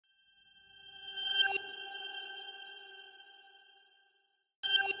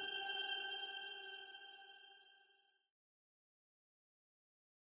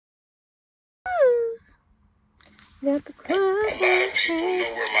Got the A lot of people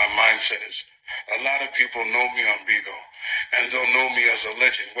know where my mindset is. A lot of people know me on Bigo, and they'll know me as a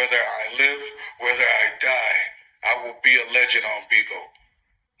legend. Whether I live, whether I die, I will be a legend on Bigo,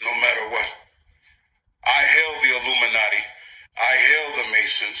 no matter what. I hail the Illuminati. I hail the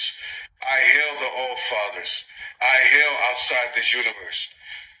Masons. I hail the All-Fathers. I hail outside this universe.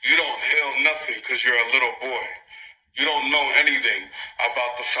 You don't hail nothing because you're a little boy. You don't know anything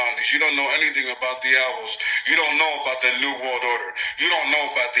about the founders. You don't know anything about the owls. You don't know about the New World Order. You don't know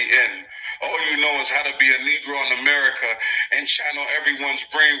about the end. All you know is how to be a Negro in America and channel everyone's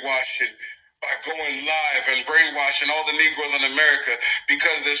brainwashing by going live and brainwashing all the Negroes in America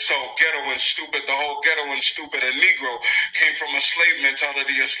because they're so ghetto and stupid. The whole ghetto and stupid and Negro came from a slave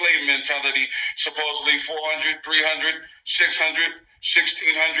mentality. A slave mentality supposedly 400, 300, 600,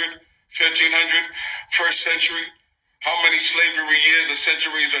 1600, 1500, first century. How many slavery years or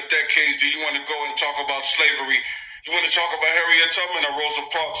centuries or decades do you want to go and talk about slavery? You want to talk about Harriet Tubman or Rosa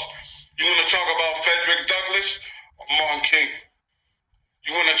Parks? You want to talk about Frederick Douglass or Martin King?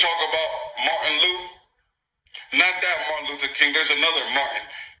 You want to talk about Martin Luther? Not that Martin Luther King. There's another Martin.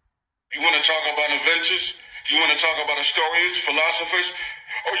 You want to talk about inventors? You want to talk about historians, philosophers?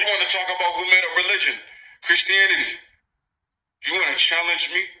 Or you want to talk about who made a religion? Christianity. You want to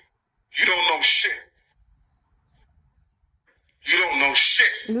challenge me? You don't know shit. You don't know shit.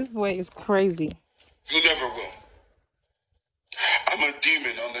 This boy is crazy. You never will. I'm a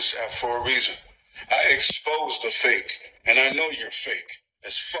demon on this app for a reason. I expose the fake, and I know you're fake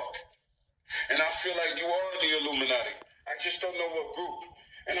as fuck. And I feel like you are the Illuminati. I just don't know what group.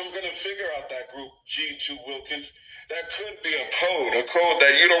 And I'm going to figure out that group, G2 Wilkins. That could be a code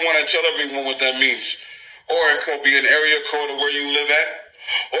that you don't want to tell everyone what that means. Or it could be an area code of where you live at.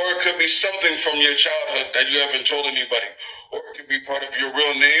 Or it could be something from your childhood that you haven't told anybody. Or it could be part of your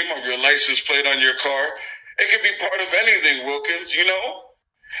real name or your license plate on your car. It could be part of anything, Wilkins, you know?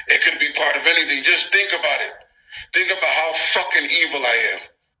 It could be part of anything. Just think about it. Think about how fucking evil I am.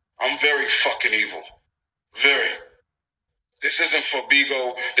 I'm very fucking evil. Very. This isn't for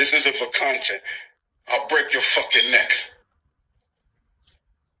Bigo. This isn't for content. I'll break your fucking neck.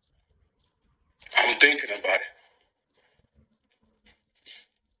 I'm thinking about it.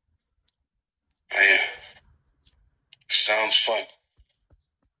 I am. Sounds fun.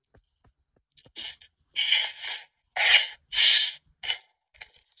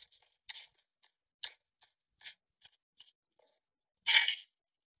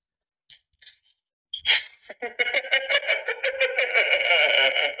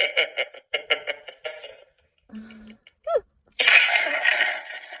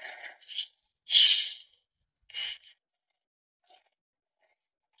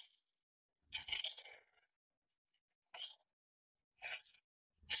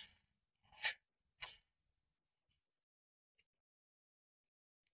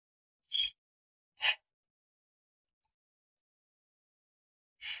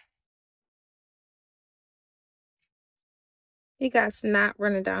 He got snot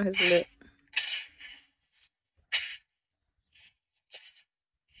running down his lip.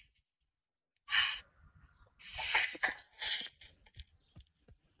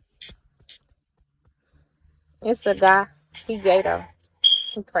 It's a guy. He gay though.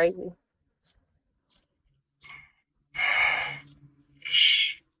 He crazy.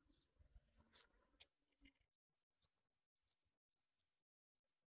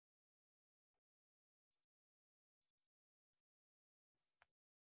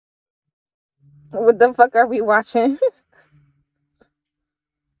 What the fuck are we watching?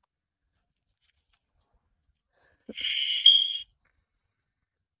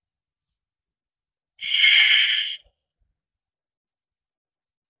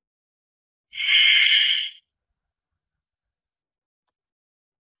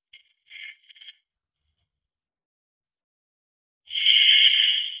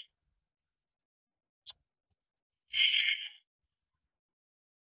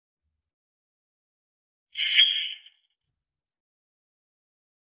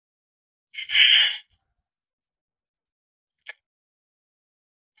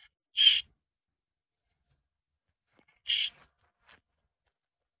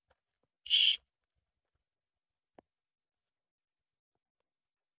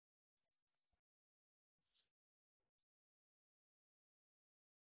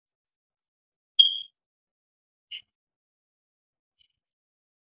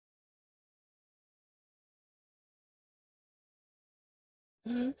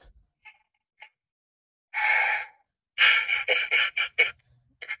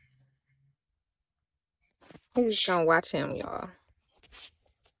 He's just gonna watch him, y'all.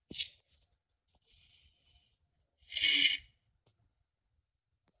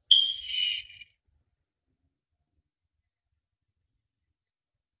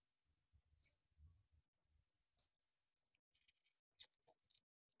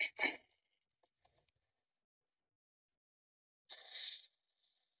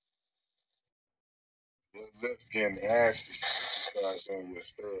 Your lips getting ashy. Start showing your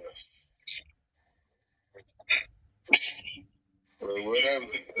spells. Well, whatever.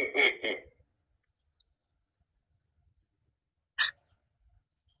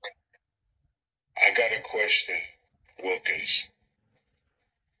 I got a question, Wilkins.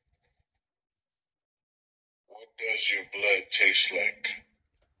 What does your blood taste like?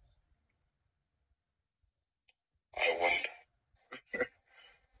 I wonder.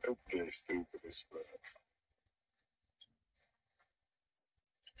 Okay, stupid as fuck.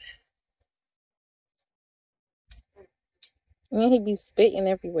 And he be spitting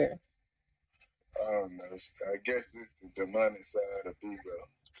everywhere. I don't know. I guess this is the demonic side of Bigo.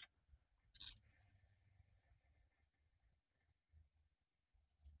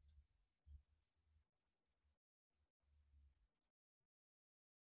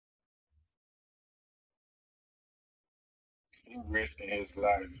 He risking his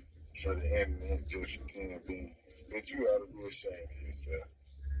life for the internet just for 10 beans. But you ought to be ashamed of yourself.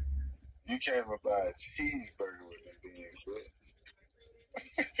 You can't even buy a cheeseburger with them beans, bitch.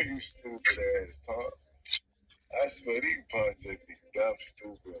 You stupid ass punk. I swear these punks just be dumb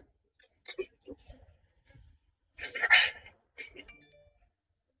stupid.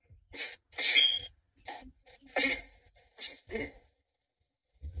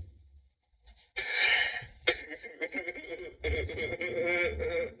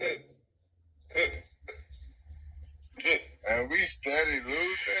 And we steady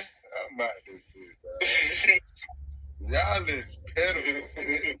losing. I'm out this bitch, dog. Y'all is pitiful,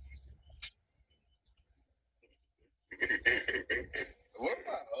 bitch. What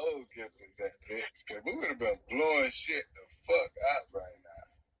my old gift is that, bitch? Because we would have been blowing shit the fuck out right now.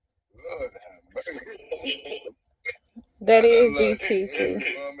 Lord have mercy. That is GT too.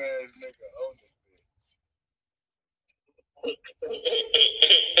 Bum ass nigga on this bitch.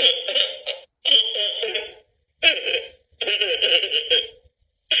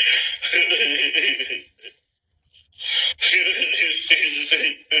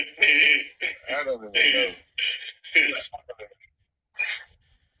 I don't even know.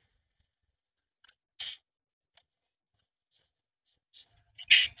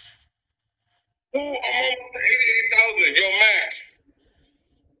 Oh, I'm almost to 88,000. Yo, Mac.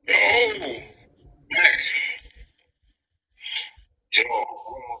 Yo, Mac. Yo,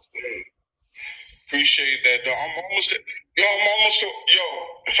 almost there. Appreciate that, though. I'm almost. Yo,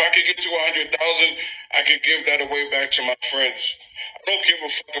 if I could get to 100,000, I could give that away back to my friends. I don't give a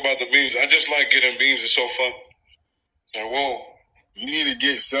fuck about the beans. I just like getting beans. It's so fun. And whoa. You need to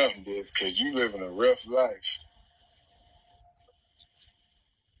get something, bitch, because you living a rough life.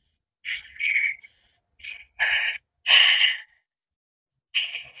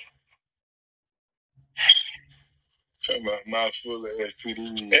 Talking about mouth full of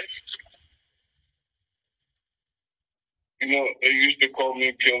STDs. You know, they used to call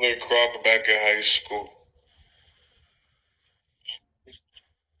me Killer Croc back in high school.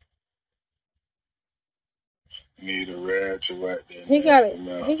 Need a rag to wipe that nasty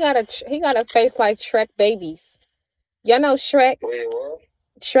mouth. He got a face like Shrek babies. Y'all know Shrek? Wait, what?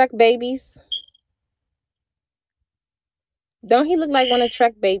 Shrek babies. Don't he look like one of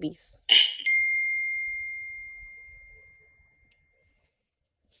Shrek babies?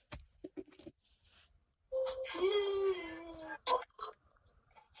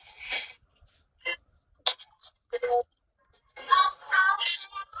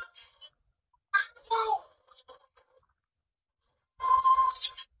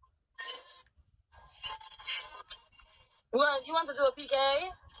 You want to do a PK?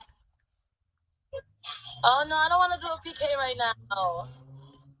 Oh no, I don't want to do a PK right now.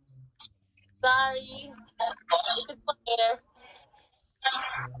 Sorry. You can play later.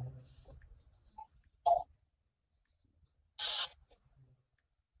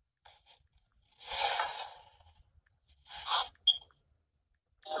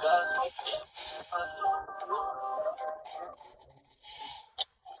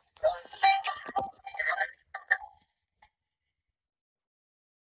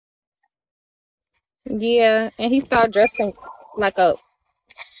 Yeah, and he started dressing like a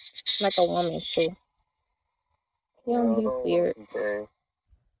woman too. Yeah, he's weird. Okay.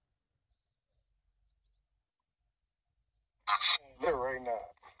 Right now.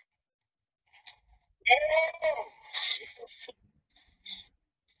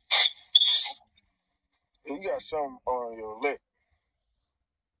 You got something on your lip.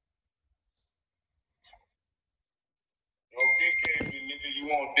 Yo, PK me, nigga. You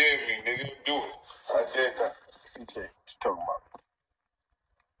won't dare me, nigga. Do it. I dare that. PK, what you talking about?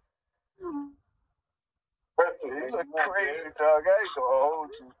 look crazy, dog. I ain't gonna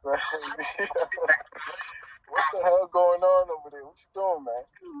hold you, man. What the hell going on over there? What you doing, man?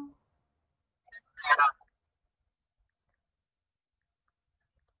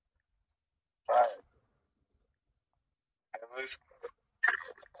 Alright.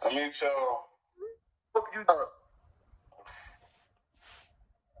 Let me tell. You know.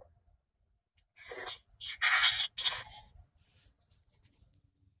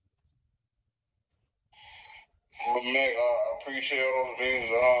 But Meg, I appreciate all those things.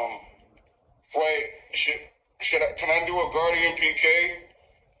 Wait, should I? Can I do a Guardian PK?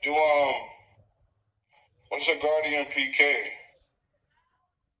 Do what's a Guardian PK?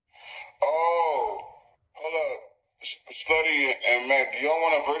 Oh, hold up, Slutty and Mac. Do y'all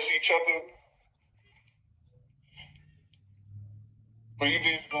want to verse each other? Who you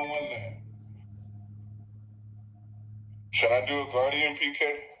think's gonna win that? Should I do a Guardian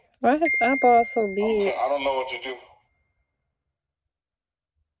PK? Why his eyeball so big? I don't know what to do.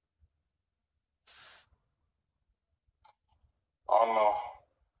 I don't know.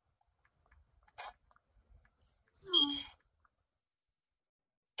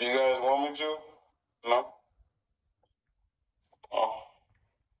 Do you guys want me to? No? Oh.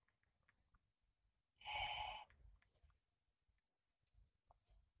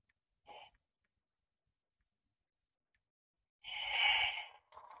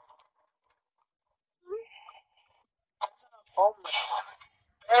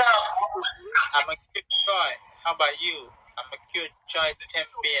 I'm a cute toy. How about you? I'm a cute toy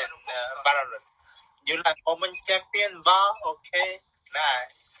champion Baron. You like woman champion bar? Okay,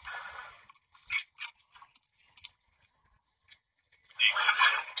 nice.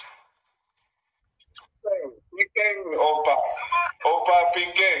 PK me, Opa. Opa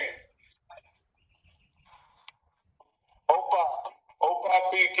PK. Opa. Opa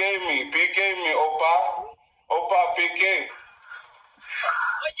PK me. PK me, Opa. Opa PK.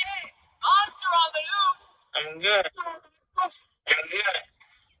 Oh yeah, monster on the loose. I'm good. I'm good.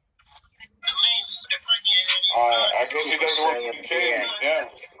 I guess he doesn't want to PK me. Yeah.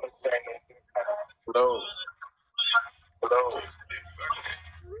 Hello. Hello.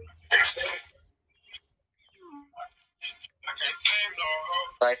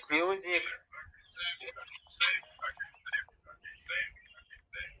 Nice music.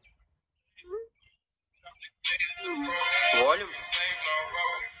 Volume.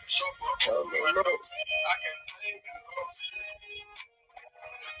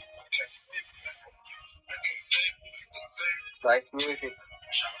 Nice music.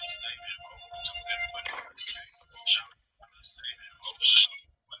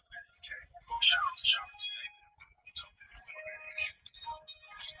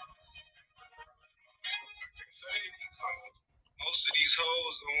 Most of these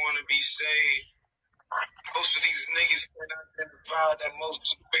hoes don't want to be saved. Most of these niggas can't identify that most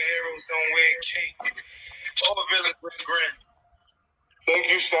superheroes don't wear cake. All villains wear grin. Thank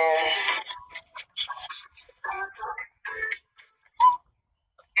you, Star.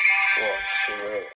 Oh, shit.